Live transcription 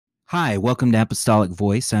Hi, welcome to Apostolic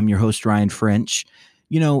Voice. I'm your host, Ryan French.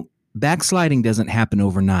 Backsliding doesn't happen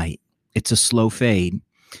overnight. It's a slow fade.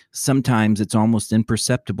 Sometimes it's almost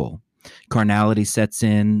imperceptible. Carnality sets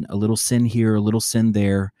in, a little sin here, a little sin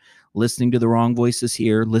there, listening to the wrong voices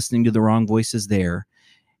here, listening to the wrong voices there.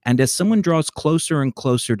 And as someone draws closer and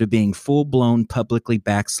closer to being full-blown publicly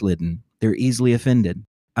backslidden, they're easily offended.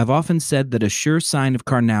 I've often said that a sure sign of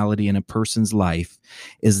carnality in a person's life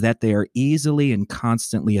is that they are easily and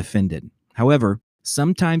constantly offended. However,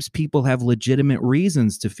 sometimes people have legitimate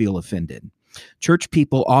reasons to feel offended. Church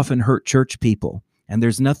people often hurt church people, and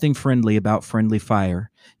there's nothing friendly about friendly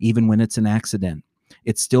fire, even when it's an accident.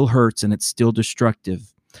 It still hurts and it's still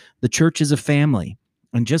destructive. The church is a family,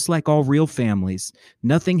 and just like all real families,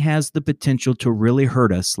 nothing has the potential to really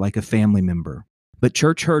hurt us like a family member. But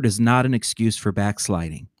church hurt is not an excuse for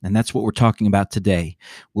backsliding, and that's what we're talking about today.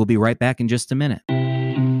 We'll be right back in just a minute.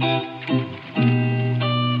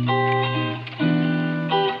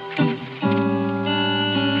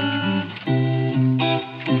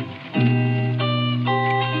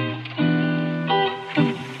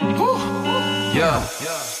 Yeah.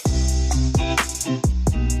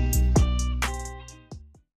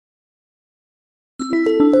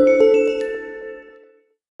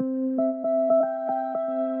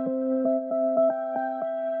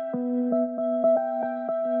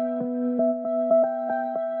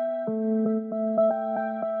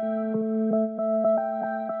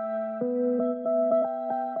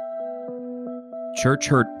 Church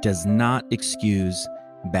hurt does not excuse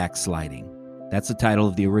backsliding. That's the title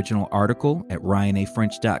of the original article at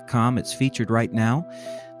ryanafrench.com. It's featured right now,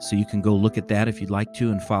 so you can go look at that if you'd like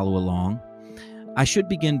to and follow along. I should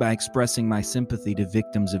begin by expressing my sympathy to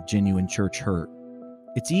victims of genuine church hurt.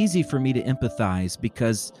 It's easy for me to empathize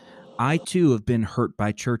because I too have been hurt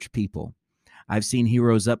by church people. I've seen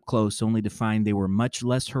heroes up close only to find they were much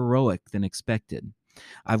less heroic than expected.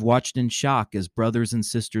 I've watched in shock as brothers and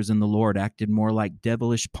sisters in the Lord acted more like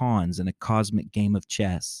devilish pawns in a cosmic game of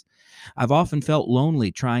chess. I've often felt lonely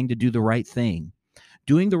trying to do the right thing.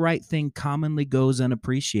 Doing the right thing commonly goes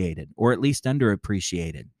unappreciated, or at least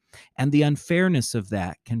underappreciated, and the unfairness of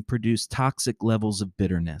that can produce toxic levels of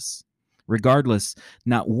bitterness. Regardless,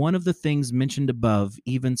 not one of the things mentioned above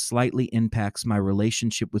even slightly impacts my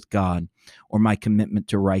relationship with God or my commitment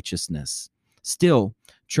to righteousness. Still,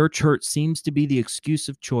 church hurt seems to be the excuse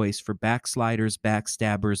of choice for backsliders,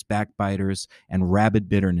 backstabbers, backbiters, and rabid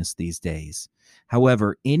bitterness these days.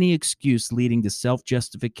 However, any excuse leading to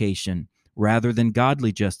self-justification rather than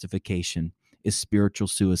godly justification is spiritual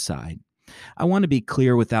suicide. I want to be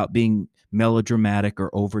clear without being melodramatic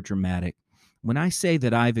or overdramatic. When I say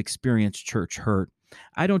that I've experienced church hurt,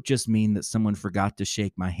 I don't just mean that someone forgot to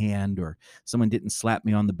shake my hand or someone didn't slap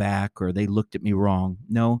me on the back or they looked at me wrong.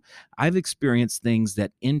 No, I've experienced things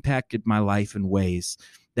that impacted my life in ways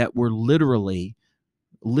that were literally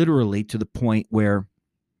to the point where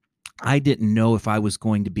I didn't know if I was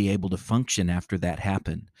going to be able to function after that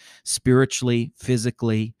happened. Spiritually,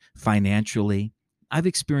 physically, financially, I've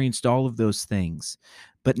experienced all of those things,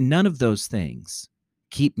 but none of those things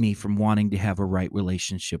keep me from wanting to have a right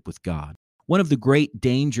relationship with God. One of the great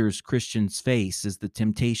dangers Christians face is the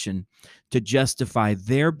temptation to justify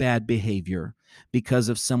their bad behavior because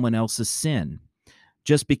of someone else's sin.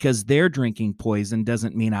 Just because they're drinking poison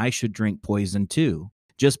doesn't mean I should drink poison too.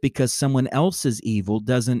 Just because someone else's evil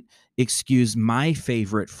doesn't excuse my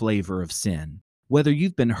favorite flavor of sin. Whether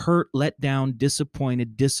you've been hurt, let down,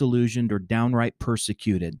 disappointed, disillusioned, or downright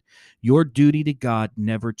persecuted, your duty to God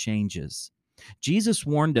never changes. Jesus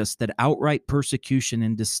warned us that outright persecution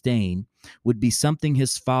and disdain would be something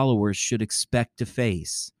his followers should expect to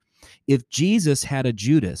face. If Jesus had a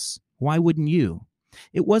Judas, why wouldn't you?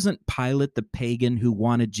 It wasn't Pilate the pagan who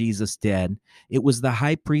wanted Jesus dead. It was the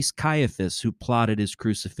high priest Caiaphas who plotted his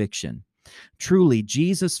crucifixion. Truly,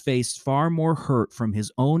 Jesus faced far more hurt from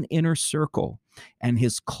his own inner circle and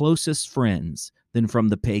his closest friends than from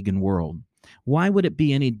the pagan world. Why would it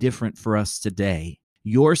be any different for us today?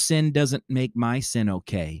 Your sin doesn't make my sin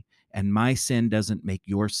okay, and my sin doesn't make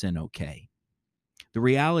your sin okay. The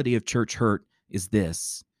reality of church hurt is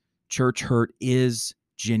this: church hurt is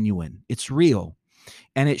genuine. It's real,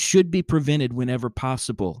 and it should be prevented whenever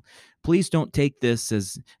possible. Please don't take this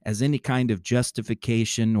as any kind of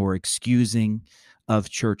justification or excusing of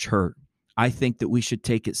church hurt. I think that we should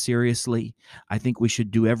take it seriously. I think we should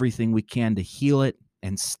do everything we can to heal it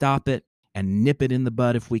and stop it and nip it in the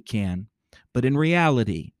bud if we can. But in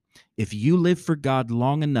reality, if you live for God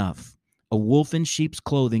long enough, a wolf in sheep's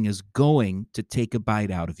clothing is going to take a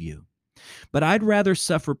bite out of you. But I'd rather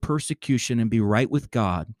suffer persecution and be right with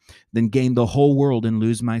God than gain the whole world and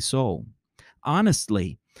lose my soul.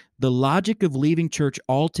 Honestly, The logic of leaving church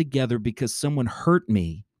altogether because someone hurt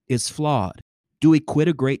me is flawed. Do we quit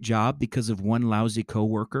a great job because of one lousy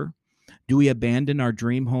coworker? Do we abandon our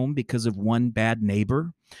dream home because of one bad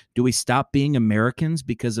neighbor? Do we stop being Americans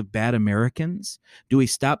because of bad Americans? Do we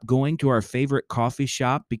stop going to our favorite coffee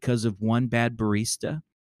shop because of one bad barista?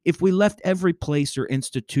 If we left every place or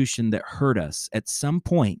institution that hurt us at some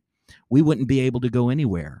point, we wouldn't be able to go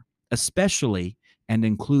anywhere, especially and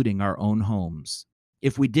including our own homes.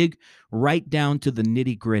 If we dig right down to the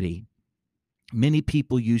nitty-gritty, many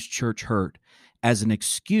people use church hurt as an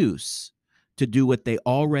excuse to do what they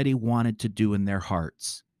already wanted to do in their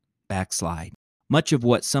hearts, backslide. Much of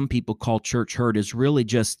what some people call church hurt is really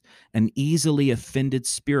just an easily offended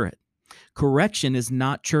spirit. Correction is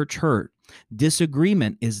not church hurt.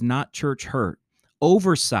 Disagreement is not church hurt.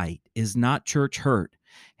 Oversight is not church hurt.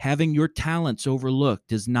 Having your talents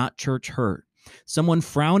overlooked is not church hurt. Someone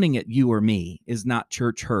frowning at you or me is not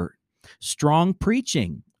church hurt. Strong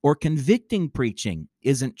preaching or convicting preaching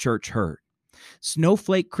isn't church hurt.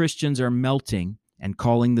 Snowflake Christians are melting and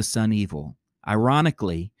calling the sun evil.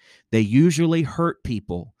 Ironically, they usually hurt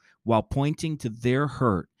people while pointing to their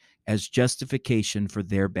hurt as justification for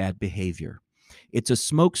their bad behavior. It's a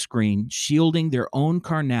smokescreen shielding their own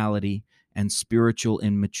carnality and spiritual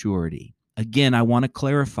immaturity. Again, I want to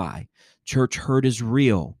clarify, church hurt is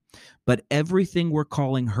real, but everything we're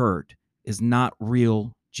calling hurt is not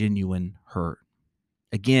real, genuine hurt.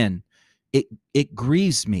 Again, it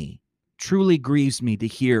grieves me, truly grieves me to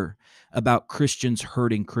hear about Christians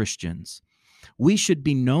hurting Christians. We should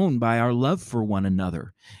be known by our love for one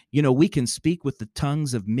another. You know, we can speak with the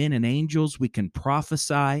tongues of men and angels, we can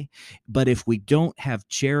prophesy, but if we don't have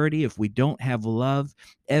charity, if we don't have love,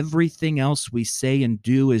 everything else we say and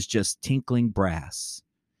do is just tinkling brass.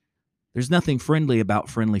 There's nothing friendly about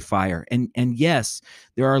friendly fire. And yes,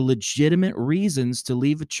 there are legitimate reasons to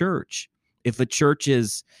leave a church. If a church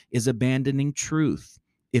is abandoning truth,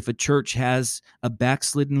 if a church has a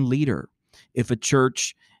backslidden leader, if a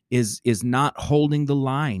church is not holding the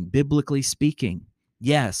line, biblically speaking,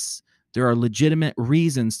 yes, there are legitimate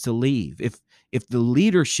reasons to leave. If the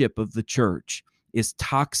leadership of the church is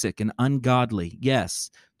toxic and ungodly,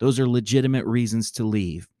 yes, those are legitimate reasons to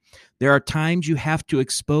leave. There are times you have to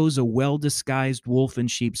expose a well-disguised wolf in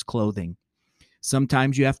sheep's clothing.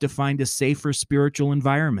 Sometimes you have to find a safer spiritual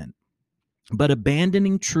environment. But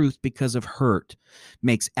abandoning truth because of hurt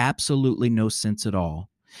makes absolutely no sense at all.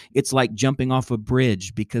 It's like jumping off a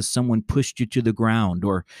bridge because someone pushed you to the ground,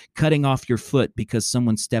 or cutting off your foot because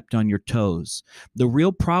someone stepped on your toes. The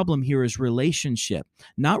real problem here is relationship,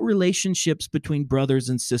 not relationships between brothers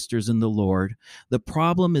and sisters in the Lord. The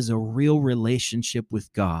problem is a real relationship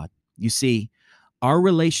with God. You see, our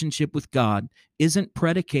relationship with God isn't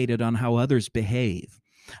predicated on how others behave.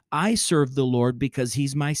 I serve the Lord because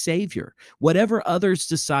He's my Savior. Whatever others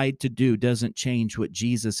decide to do doesn't change what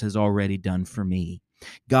Jesus has already done for me.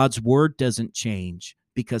 God's word doesn't change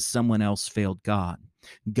because someone else failed God.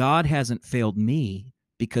 God hasn't failed me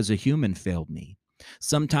because a human failed me.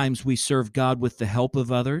 Sometimes we serve God with the help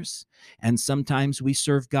of others, and sometimes we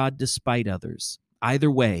serve God despite others. Either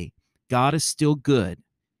way, God is still good.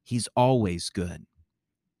 He's always good.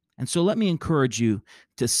 And so let me encourage you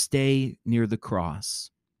to stay near the cross.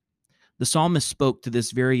 The psalmist spoke to this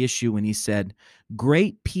very issue when he said,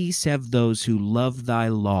 "Great peace have those who love thy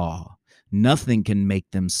law. Nothing can make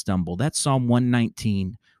them stumble." That's Psalm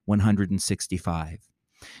 119, 165.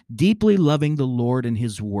 Deeply loving the Lord and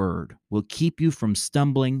His word will keep you from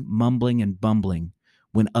stumbling, mumbling, and bumbling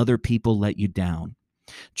when other people let you down.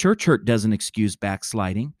 Church hurt doesn't excuse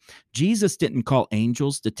backsliding. Jesus didn't call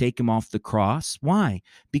angels to take Him off the cross. Why?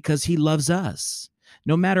 Because He loves us.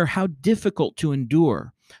 No matter how difficult to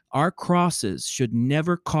endure, our crosses should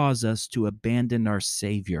never cause us to abandon our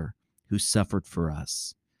Savior who suffered for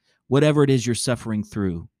us. Whatever it is you're suffering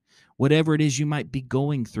through, whatever it is you might be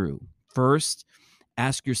going through, first,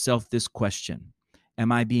 ask yourself this question: am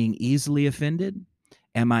I being easily offended?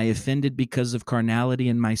 Am I offended because of carnality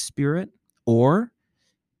in my spirit? Or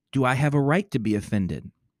do I have a right to be offended?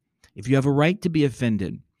 If you have a right to be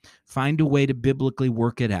offended, find a way to biblically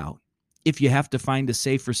work it out. If you have to find a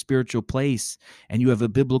safer spiritual place and you have a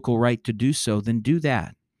biblical right to do so, then do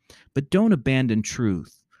that. But don't abandon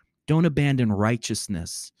truth. Don't abandon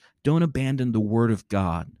righteousness. Don't abandon the Word of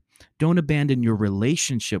God. Don't abandon your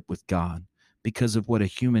relationship with God because of what a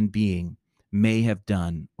human being may have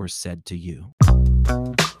done or said to you.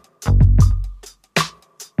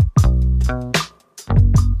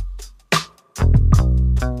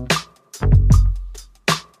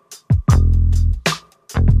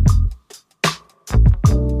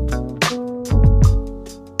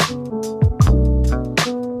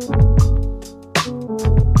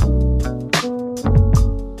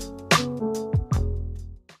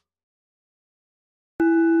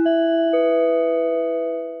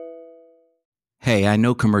 Hey, I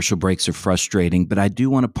know commercial breaks are frustrating, but I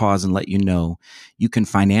do want to pause and let you know you can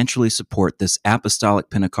financially support this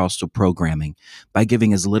apostolic Pentecostal programming by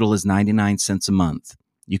giving as little as 99 cents a month.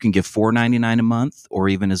 You can give $4.99 a month or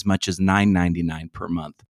even as much as $9.99 per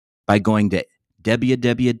month by going to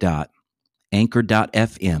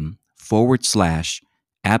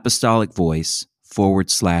www.anchor.fm/apostolic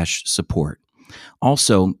voice/support.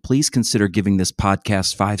 Also, please consider giving this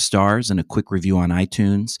podcast 5 stars and a quick review on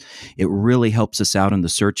iTunes. It really helps us out in the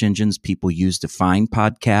search engines people use to find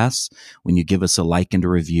podcasts when you give us a like and a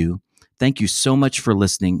review. Thank you so much for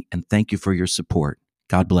listening, and thank you for your support.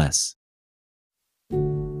 God bless.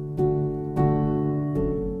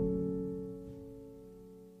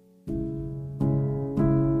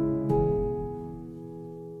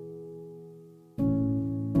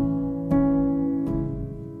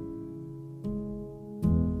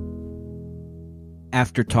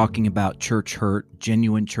 After talking about church hurt,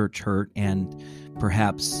 genuine church hurt, and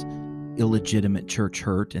perhaps illegitimate church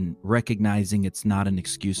hurt, and recognizing it's not an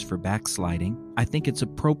excuse for backsliding, I think it's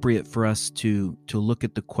appropriate for us to look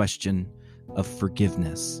at the question of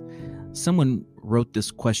forgiveness. Someone wrote this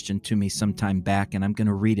question to me sometime back, and I'm going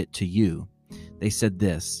to read it to you. They said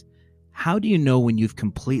this: how do you know when you've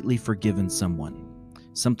completely forgiven someone?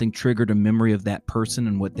 Something triggered a memory of that person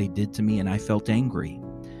and what they did to me, and I felt angry.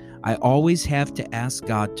 I always have to ask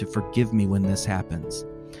God to forgive me when this happens.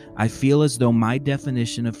 I feel as though my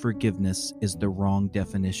definition of forgiveness is the wrong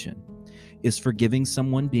definition. Is forgiving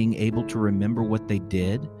someone being able to remember what they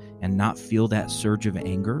did and not feel that surge of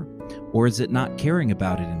anger? Or is it not caring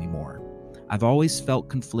about it anymore? I've always felt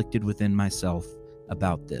conflicted within myself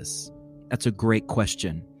about this. That's a great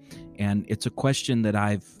question. And it's a question that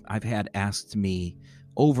I've had asked me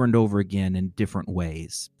over and over again in different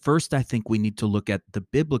ways. First, I think we need to look at the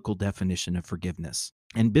biblical definition of forgiveness.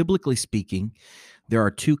 And biblically speaking, there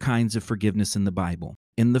are 2 kinds of forgiveness in the Bible.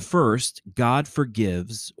 In the first, God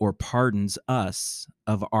forgives or pardons us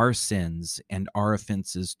of our sins and our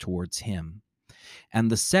offenses towards Him.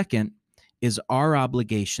 And the second is our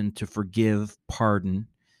obligation to forgive, pardon,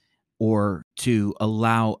 or to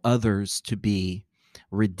allow others to be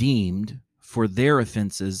redeemed for their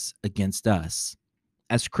offenses against us.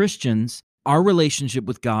 As Christians, our relationship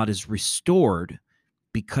with God is restored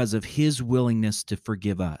because of His willingness to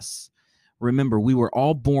forgive us. Remember, we were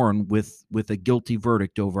all born with a guilty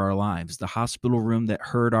verdict over our lives. The hospital room that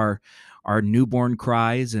heard our newborn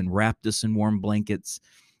cries and wrapped us in warm blankets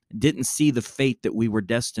didn't see the fate that we were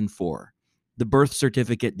destined for. The birth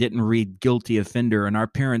certificate didn't read guilty offender, and our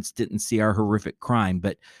parents didn't see our horrific crime.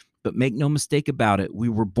 But make no mistake about it, we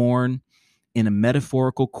were born in a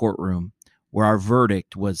metaphorical courtroom where our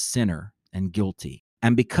verdict was sinner and guilty.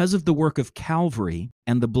 And because of the work of Calvary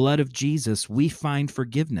and the blood of Jesus, we find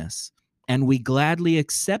forgiveness, and we gladly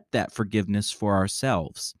accept that forgiveness for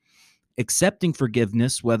ourselves. Accepting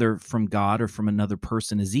forgiveness, whether from God or from another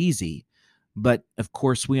person, is easy, but of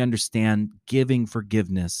course we understand giving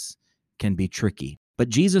forgiveness can be tricky. But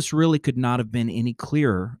Jesus really could not have been any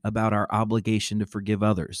clearer about our obligation to forgive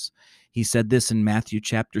others. He said this in Matthew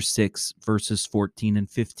chapter 6, verses 14 and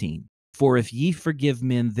 15. For if ye forgive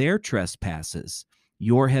men their trespasses,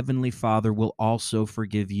 your heavenly Father will also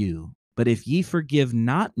forgive you. But if ye forgive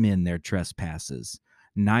not men their trespasses,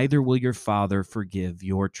 neither will your Father forgive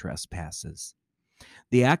your trespasses.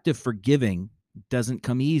 The act of forgiving doesn't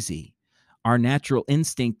come easy. Our natural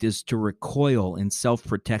instinct is to recoil in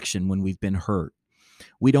self-protection when we've been hurt.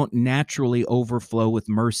 We don't naturally overflow with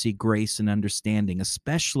mercy, grace, and understanding,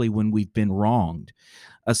 especially when we've been wronged,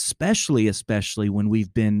 especially when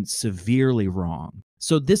we've been severely wronged.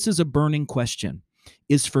 So this is a burning question.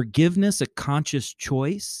 Is forgiveness a conscious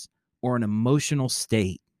choice or an emotional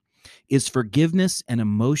state? Is forgiveness an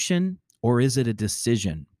emotion or is it a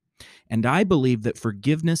decision? And I believe that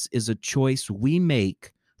forgiveness is a choice we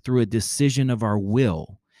make through a decision of our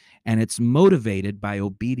will, and it's motivated by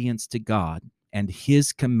obedience to God and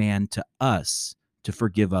His command to us to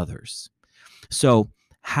forgive others. So,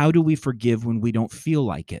 how do we forgive when we don't feel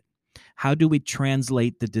like it? How do we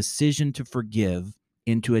translate the decision to forgive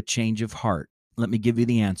into a change of heart? Let me give you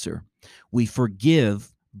the answer. We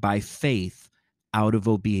forgive by faith out of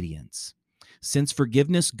obedience. Since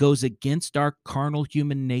forgiveness goes against our carnal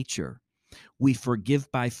human nature, we forgive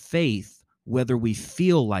by faith whether we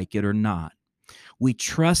feel like it or not. We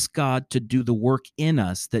trust God to do the work in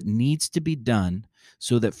us that needs to be done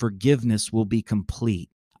so that forgiveness will be complete.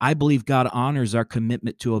 I believe God honors our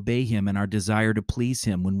commitment to obey Him and our desire to please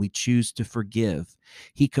Him when we choose to forgive.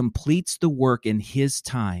 He completes the work in His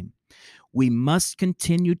time. We must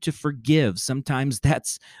continue to forgive. Sometimes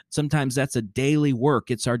that's a daily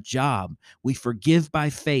work. It's our job. We forgive by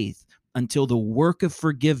faith, until the work of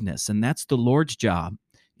forgiveness, and that's the Lord's job,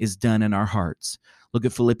 is done in our hearts. Look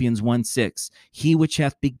at Philippians 1:6. He which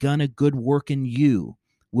hath begun a good work in you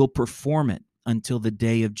will perform it until the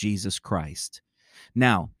day of Jesus Christ.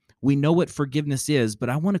 Now, we know what forgiveness is, but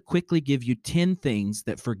I want to quickly give you 10 things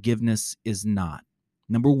that forgiveness is not.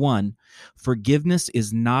 Number one, forgiveness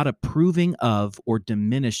is not approving of or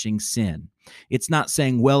diminishing sin. It's not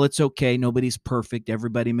saying, well, it's okay, nobody's perfect,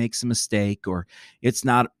 everybody makes a mistake, or it's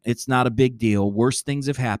not a big deal, worse things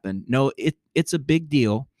have happened. No, it's a big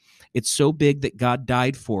deal. It's so big that God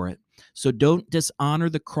died for it. So don't dishonor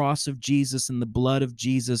the cross of Jesus and the blood of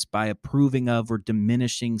Jesus by approving of or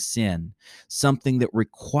diminishing sin, something that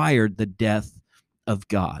required the death of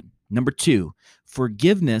God. Number two,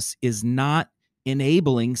 forgiveness is not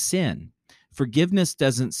enabling sin. Forgiveness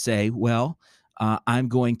doesn't say, well, I'm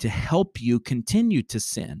going to help you continue to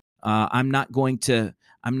sin. I'm not going to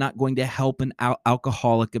help an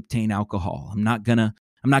alcoholic obtain alcohol. I'm not going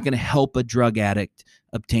to help a drug addict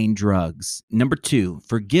obtain drugs. Number two,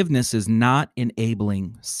 forgiveness is not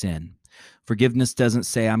enabling sin. Forgiveness doesn't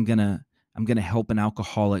say I'm going to help an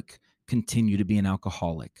alcoholic continue to be an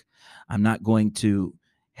alcoholic. I'm not going to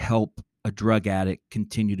help a drug addict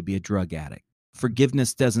continue to be a drug addict.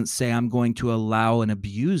 Forgiveness doesn't say I'm going to allow an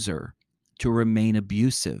abuser to remain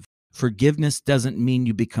abusive. Forgiveness doesn't mean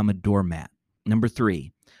you become a doormat. Number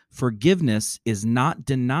three, forgiveness is not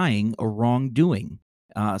denying a wrongdoing.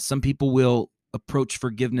 Some people will approach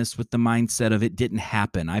forgiveness with the mindset of it didn't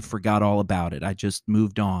happen. I forgot all about it. I just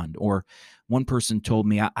moved on. Or one person told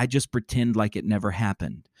me, I just pretend like it never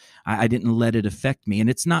happened. I didn't let it affect me. And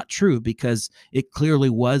it's not true because it clearly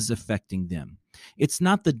was affecting them. It's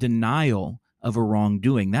not the denial of a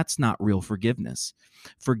wrongdoing. That's not real forgiveness.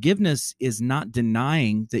 Forgiveness is not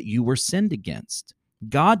denying that you were sinned against.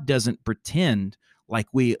 God doesn't pretend like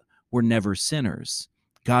we were never sinners.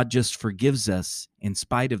 God just forgives us in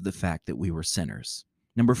spite of the fact that we were sinners.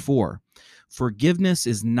 Number four, forgiveness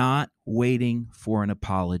is not waiting for an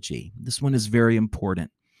apology. This one is very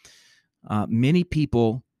important. Many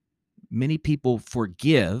people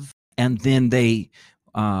forgive and then they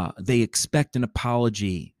expect an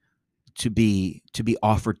apology to be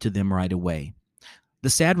offered to them right away.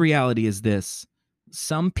 The sad reality is this: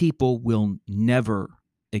 some people will never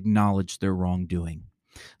acknowledge their wrongdoing.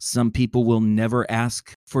 Some people will never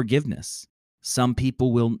ask forgiveness. Some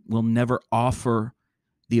people will never offer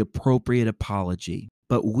the appropriate apology.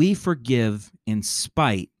 But we forgive in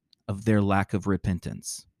spite of their lack of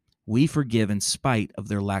repentance. We forgive in spite of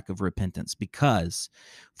their lack of repentance because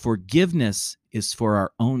forgiveness is for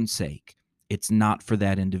our own sake. It's not for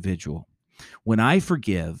that individual. When I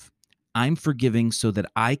forgive, I'm forgiving so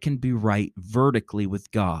that I can be right vertically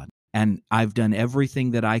with God. And I've done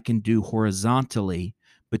everything that I can do horizontally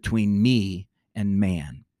between me and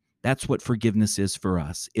man. That's what forgiveness is for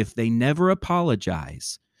us. If they never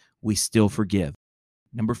apologize, we still forgive.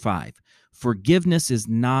 Number five, forgiveness is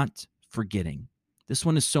not forgetting. This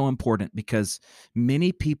one is so important because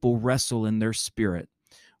many people wrestle in their spirit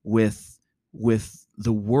with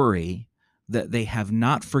the worry that they have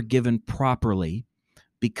not forgiven properly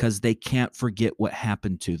because they can't forget what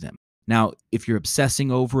happened to them. Now, if you're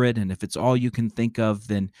obsessing over it and if it's all you can think of,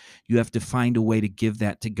 then you have to find a way to give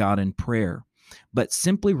that to God in prayer. But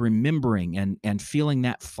simply remembering and feeling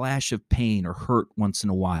that flash of pain or hurt once in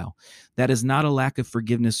a while, that is not a lack of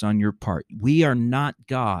forgiveness on your part. We are not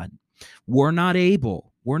God. We're not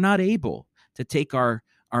able to take our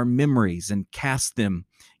memories and cast them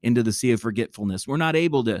into the sea of forgetfulness. We're not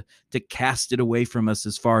able to cast it away from us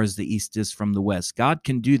as far as the east is from the west. God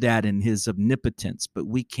can do that in his omnipotence, but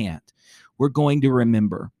we can't. We're going to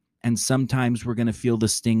remember, and sometimes we're going to feel the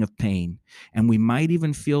sting of pain, and we might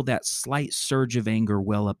even feel that slight surge of anger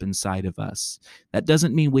well up inside of us. That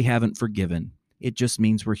doesn't mean we haven't forgiven. It just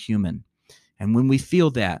means we're human. And when we feel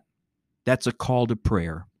that, that's a call to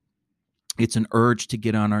prayer. It's an urge to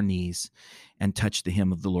get on our knees and touch the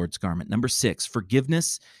hem of the Lord's garment. Number six,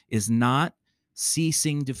 forgiveness is not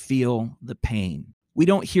ceasing to feel the pain. We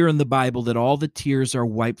don't hear in the Bible that all the tears are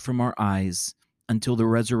wiped from our eyes until the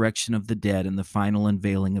resurrection of the dead and the final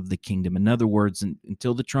unveiling of the kingdom. In other words,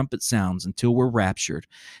 until the trumpet sounds, until we're raptured,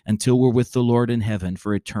 until we're with the Lord in heaven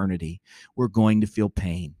for eternity, we're going to feel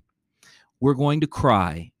pain. We're going to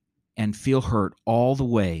cry and feel hurt all the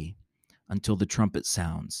way until the trumpet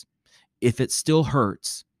sounds. If it still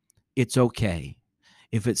hurts, it's okay.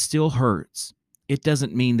 If it still hurts, it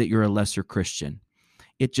doesn't mean that you're a lesser Christian.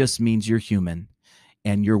 It just means you're human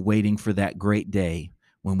and you're waiting for that great day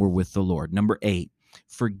when we're with the Lord. Number 8,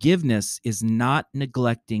 forgiveness is not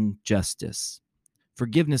neglecting justice.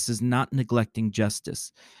 Forgiveness is not neglecting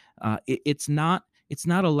justice. It's not It's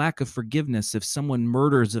not a lack of forgiveness if someone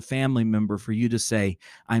murders a family member for you to say,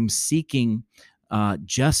 I'm seeking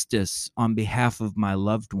justice on behalf of my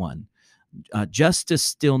loved one. Justice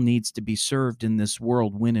still needs to be served in this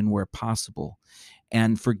world when and where possible.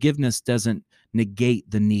 And forgiveness doesn't negate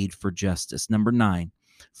the need for justice. Number 9,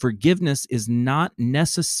 forgiveness is not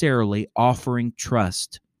necessarily offering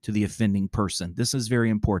trust to the offending person. This is very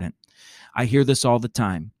important. I hear this all the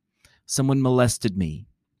time. Someone molested me.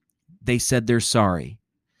 They said they're sorry.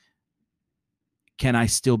 Can I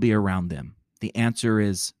still be around them? The answer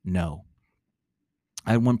is no.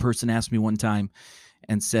 I had one person ask me one time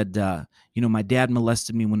and said, my dad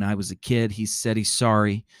molested me when I was a kid. He said he's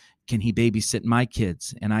sorry. Can he babysit my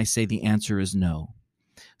kids? And I say the answer is no.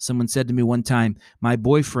 Someone said to me one time, my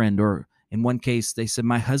boyfriend, or in one case, they said,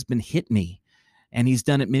 my husband hit me, and he's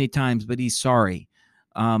done it many times, but he's sorry.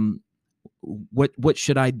 What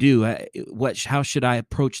should I do? How should I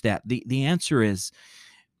approach that? The answer is,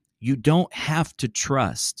 you don't have to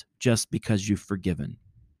trust just because you've forgiven.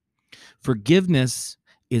 Forgiveness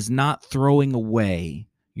is not throwing away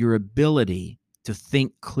your ability to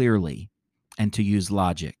think clearly and to use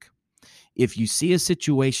logic. If you see a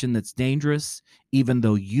situation that's dangerous, even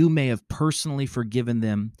though you may have personally forgiven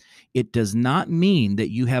them, it does not mean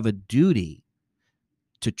that you have a duty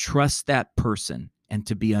to trust that person and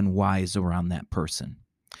to be unwise around that person.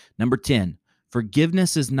 Number 10,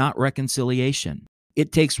 forgiveness is not reconciliation.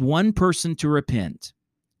 It takes one person to repent.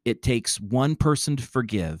 It takes one person to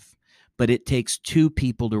forgive, but it takes two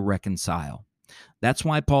people to reconcile. That's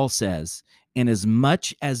why Paul says,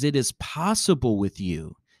 inasmuch as it is possible with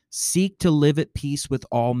you, seek to live at peace with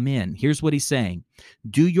all men. Here's what he's saying.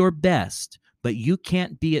 Do your best, but you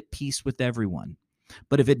can't be at peace with everyone.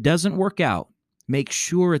 But if it doesn't work out, make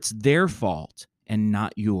sure it's their fault and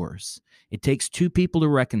not yours. It takes two people to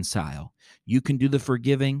reconcile. You can do the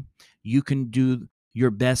forgiving. You can do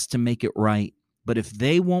your best to make it right. But if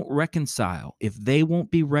they won't reconcile, if they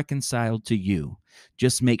won't be reconciled to you,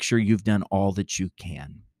 just make sure you've done all that you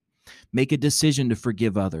can. Make a decision to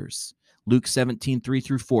forgive others. Luke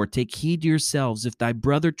 17:3-4, take heed to yourselves. If thy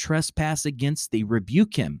brother trespass against thee,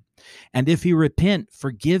 rebuke him. And if he repent,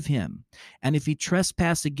 forgive him. And if he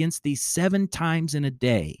trespass against thee 7 times in a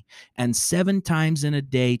day, and 7 times in a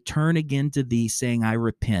day turn again to thee, saying, I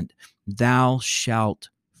repent, thou shalt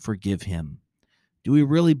forgive him. Do we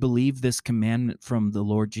really believe this commandment from the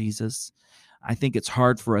Lord Jesus? I think it's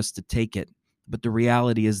hard for us to take it, but the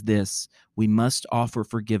reality is this: we must offer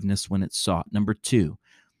forgiveness when it's sought. Number 2,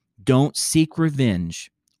 don't seek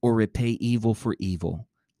revenge or repay evil for evil.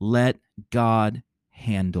 Let God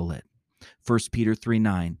handle it. 1 Peter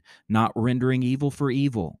 3:9, not rendering evil for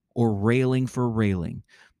evil or railing for railing,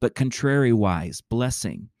 but contrariwise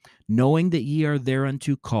blessing, knowing that ye are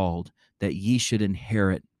thereunto called, that ye should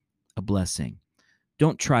inherit a blessing.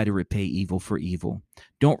 Don't try to repay evil for evil.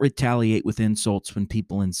 Don't retaliate with insults when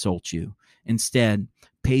people insult you. Instead,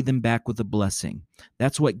 pay them back with a blessing.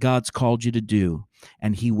 That's what God's called you to do,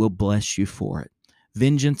 and he will bless you for it.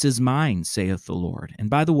 Vengeance is mine, saith the Lord. And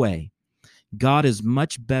by the way, God is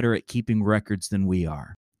much better at keeping records than we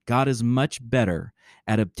are. God is much better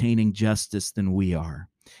at obtaining justice than we are.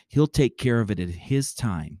 He'll take care of it at his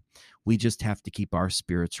time. We just have to keep our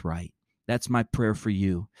spirits right. That's my prayer for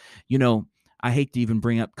you. I hate to even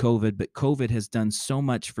bring up COVID, but COVID has done so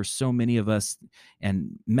much for so many of us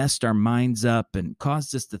and messed our minds up and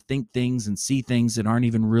caused us to think things and see things that aren't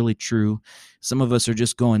even really true. Some of us are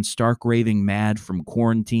just going stark raving mad from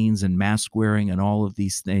quarantines and mask wearing and all of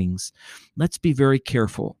these things. Let's be very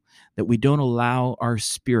careful that we don't allow our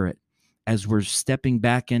spirit, as we're stepping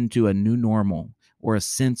back into a new normal or a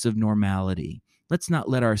sense of normality, let's not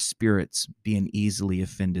let our spirits be an easily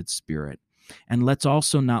offended spirit. And let's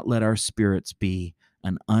also not let our spirits be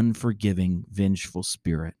an unforgiving, vengeful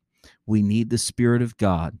spirit. We need the Spirit of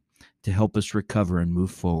God to help us recover and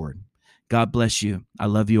move forward. God bless you. I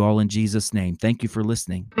love you all in Jesus' name. Thank you for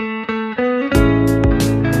listening.